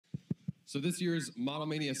So this year's Model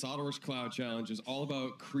Mania SOLIDWORKS Cloud Challenge is all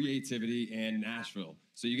about creativity and Nashville.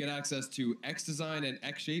 So you get access to xDesign and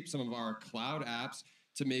xShape, some of our cloud apps,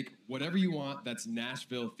 to make whatever you want that's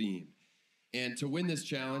Nashville themed. And to win this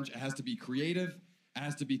challenge, it has to be creative, it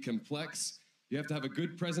has to be complex, you have to have a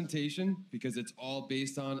good presentation because it's all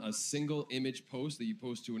based on a single image post that you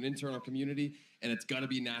post to an internal community, and it's gotta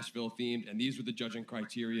be Nashville themed, and these were the judging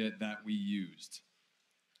criteria that we used.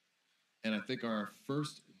 And I think our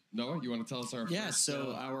first, Noah, you want to tell us our first? Yeah,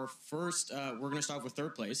 so our first, we're going to start with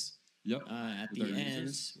third place. Yep. At the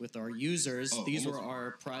end, with our users. These were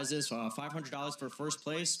our prizes, $500 for first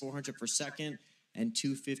place, $400 for second, and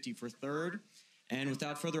 $250 for third. And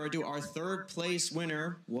without further ado, our third place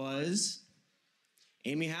winner was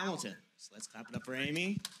Amy Hamilton. So let's clap it up for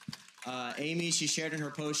Amy. Amy, she shared in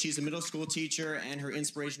her post, she's a middle school teacher, and her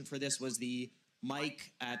inspiration for this was the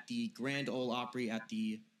mic at the Grand Ole Opry at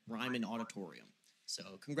the Ryman Auditorium. So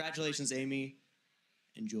congratulations, Amy.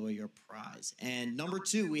 Enjoy your prize. And number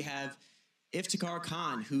two, we have Iftikhar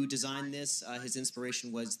Khan, who designed this. His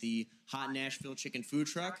inspiration was the Hot Nashville Chicken Food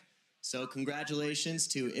Truck. So congratulations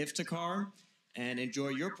to Iftikhar, and enjoy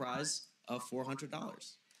your prize of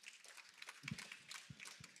 $400.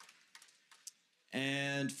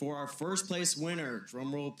 And for our first place winner,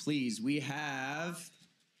 drum roll please, we have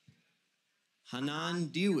Hanan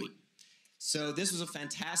Dewey. So this was a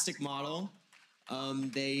fantastic model.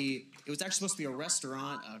 It was actually supposed to be a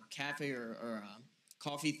restaurant, a cafe, or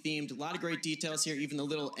coffee themed. A lot of great details here, even the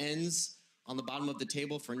little N's on the bottom of the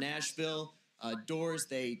table for Nashville. Doors,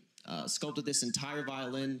 they sculpted this entire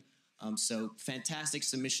violin. So fantastic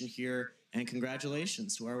submission here, and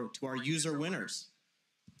congratulations to our user winners.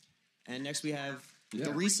 And next we have the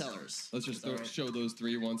resellers. Let's just show those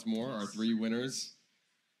three once more, our three winners.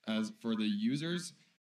 As for the users,